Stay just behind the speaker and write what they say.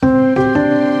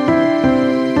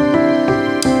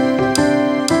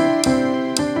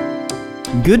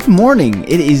Good morning.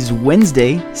 It is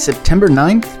Wednesday, September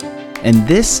 9th, and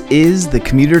this is the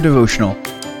Commuter Devotional.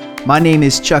 My name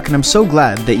is Chuck, and I'm so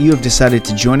glad that you have decided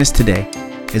to join us today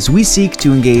as we seek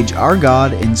to engage our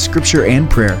God in Scripture and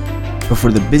prayer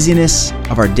before the busyness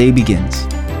of our day begins.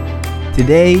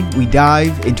 Today, we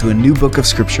dive into a new book of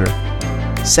Scripture.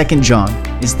 2 John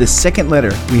is the second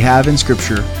letter we have in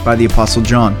Scripture by the Apostle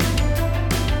John.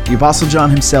 The Apostle John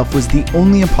himself was the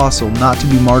only apostle not to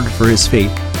be martyred for his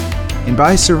faith, and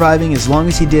by surviving as long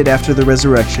as he did after the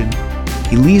resurrection,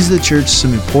 he leaves the church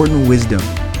some important wisdom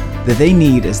that they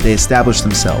need as they establish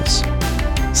themselves.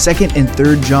 2nd and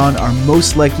 3rd John are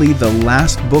most likely the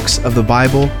last books of the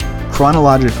Bible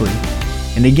chronologically,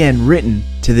 and again written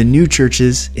to the new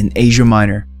churches in Asia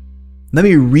Minor. Let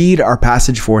me read our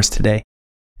passage for us today,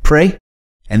 pray,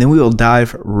 and then we will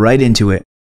dive right into it.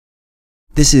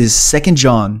 This is 2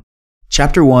 John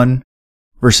chapter 1,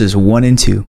 verses 1 and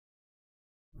 2.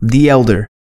 The elder,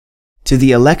 to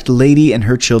the elect lady and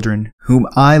her children, whom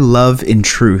I love in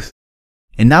truth,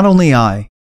 and not only I,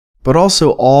 but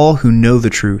also all who know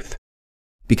the truth,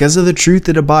 because of the truth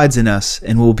that abides in us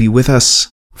and will be with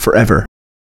us forever.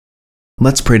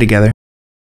 Let's pray together.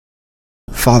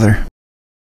 Father,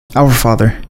 our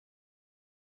Father,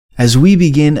 as we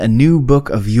begin a new book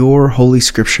of your Holy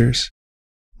Scriptures,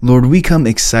 Lord, we come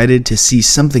excited to see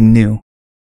something new.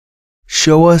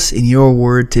 Show us in your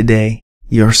word today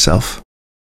yourself.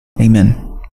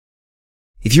 Amen.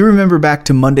 If you remember back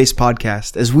to Monday's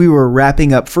podcast, as we were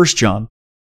wrapping up 1 John,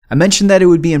 I mentioned that it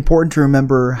would be important to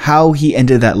remember how he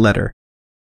ended that letter.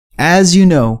 As you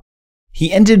know,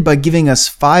 he ended by giving us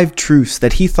 5 truths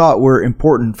that he thought were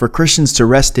important for Christians to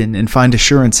rest in and find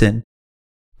assurance in.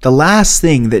 The last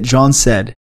thing that John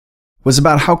said was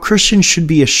about how Christians should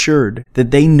be assured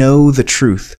that they know the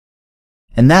truth.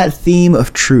 And that theme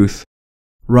of truth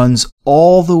runs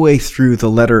all the way through the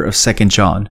letter of 2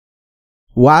 John.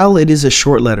 While it is a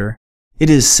short letter, it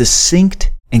is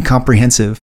succinct and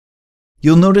comprehensive.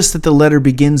 You'll notice that the letter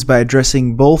begins by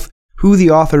addressing both who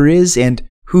the author is and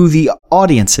who the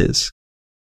audience is.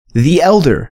 The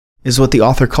elder is what the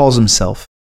author calls himself.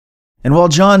 And while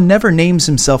John never names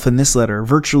himself in this letter,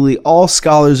 virtually all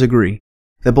scholars agree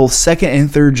that both 2nd and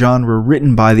 3rd John were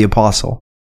written by the apostle.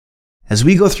 As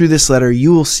we go through this letter,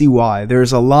 you will see why. There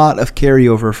is a lot of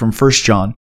carryover from 1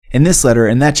 John in this letter,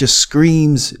 and that just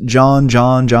screams John.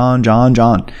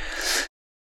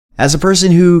 As a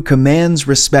person who commands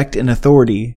respect and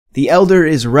authority, the elder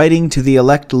is writing to the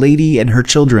elect lady and her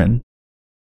children.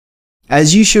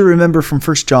 As you should remember from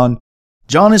 1 John,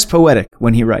 John is poetic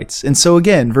when he writes, and so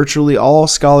again, virtually all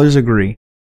scholars agree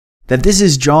that this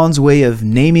is John's way of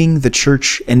naming the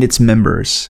church and its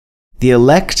members. The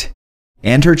elect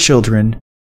and her children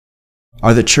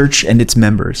are the church and its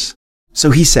members. So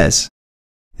he says,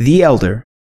 the elder,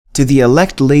 to the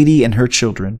elect lady and her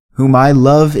children, whom I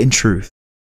love in truth,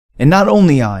 and not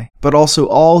only I, but also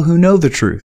all who know the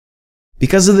truth,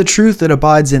 because of the truth that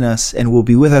abides in us and will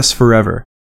be with us forever.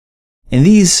 In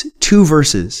these 2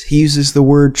 verses, he uses the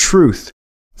word truth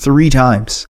 3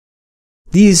 times.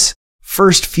 These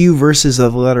first few verses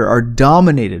of the letter are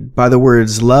dominated by the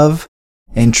words love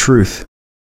and truth.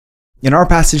 In our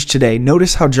passage today,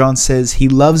 notice how John says he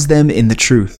loves them in the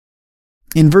truth.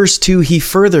 In verse 2, he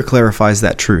further clarifies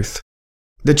that truth.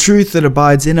 The truth that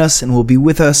abides in us and will be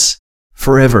with us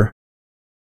forever.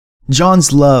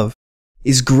 John's love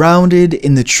is grounded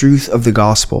in the truth of the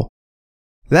gospel.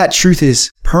 That truth is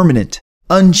permanent,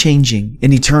 unchanging,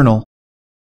 and eternal.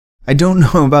 I don't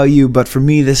know about you, but for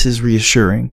me, this is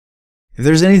reassuring. If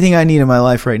there's anything I need in my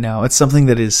life right now, it's something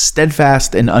that is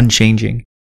steadfast and unchanging.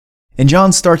 And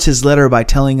John starts his letter by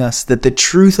telling us that the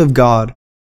truth of God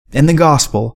and the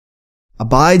gospel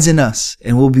abides in us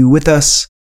and will be with us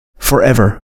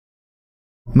forever.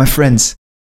 My friends,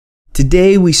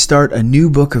 today we start a new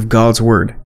book of God's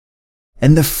Word.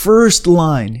 And the first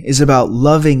line is about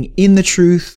loving in the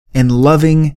truth and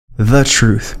loving the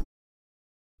truth.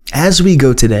 As we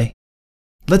go today,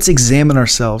 let's examine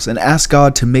ourselves and ask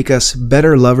God to make us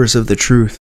better lovers of the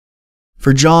truth.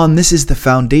 For John, this is the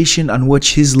foundation on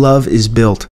which his love is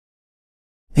built.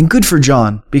 And good for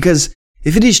John, because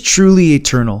if it is truly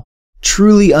eternal,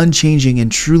 truly unchanging,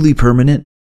 and truly permanent,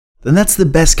 then that's the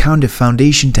best kind of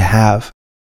foundation to have.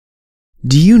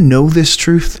 Do you know this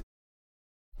truth?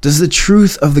 Does the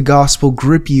truth of the gospel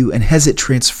grip you, and has it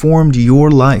transformed your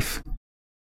life?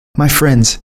 My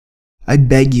friends, I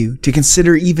beg you to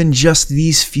consider even just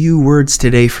these few words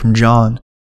today from John.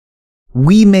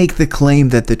 We make the claim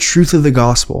that the truth of the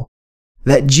gospel,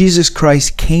 that Jesus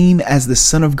Christ came as the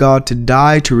Son of God to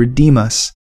die to redeem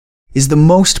us, is the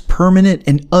most permanent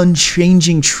and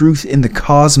unchanging truth in the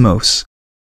cosmos.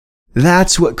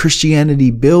 That's what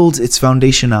Christianity builds its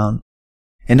foundation on.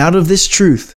 And out of this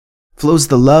truth flows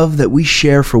the love that we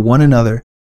share for one another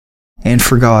and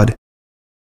for God.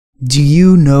 Do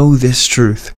you know this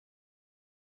truth?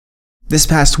 This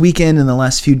past weekend and the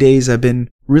last few days, I've been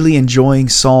really enjoying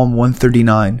Psalm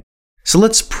 139. So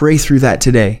let's pray through that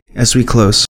today as we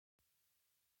close.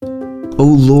 O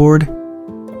Lord,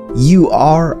 you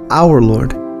are our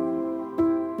Lord.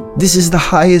 This is the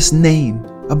highest name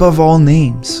above all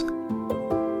names.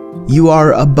 You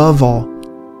are above all,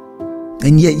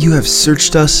 and yet you have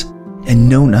searched us and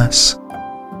known us.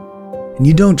 And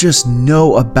you don't just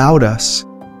know about us,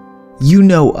 you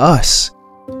know us.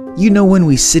 You know when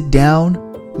we sit down,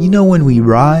 you know when we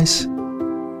rise,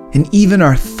 and even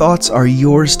our thoughts are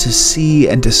yours to see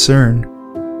and discern.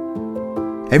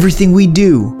 Everything we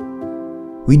do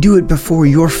it before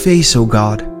your face, O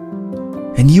God,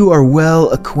 and you are well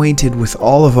acquainted with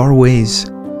all of our ways.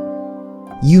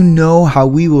 You know how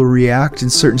we will react in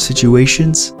certain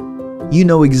situations. You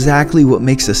know exactly what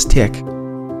makes us tick.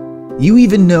 You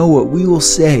even know what we will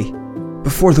say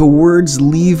before the words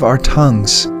leave our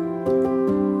tongues.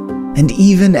 And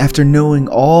even after knowing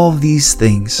all these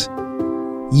things,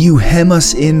 you hem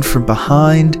us in from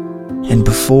behind and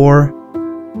before,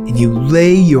 and you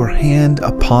lay your hand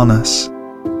upon us.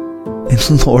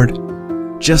 And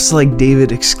Lord, just like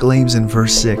David exclaims in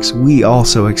verse 6, we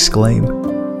also exclaim,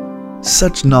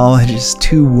 such knowledge is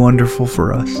too wonderful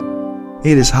for us.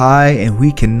 It is high and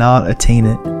we cannot attain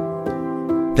it.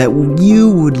 That you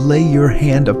would lay your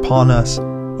hand upon us,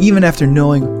 even after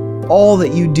knowing all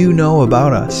that you do know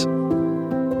about us.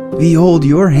 Behold,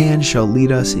 your hand shall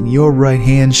lead us, and your right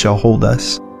hand shall hold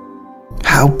us.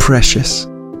 How precious!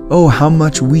 Oh, how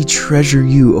much we treasure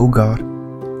you, O God.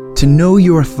 To know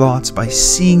your thoughts by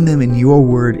seeing them in your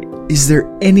word, is there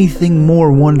anything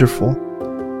more wonderful?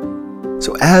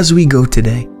 So as we go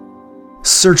today,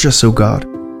 search us, O God.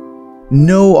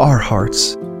 Know our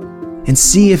hearts, and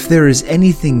see if there is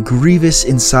anything grievous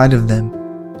inside of them,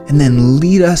 and then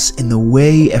lead us in the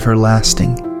way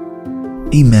everlasting.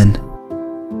 Amen.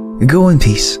 Go in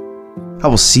peace. I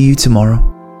will see you tomorrow.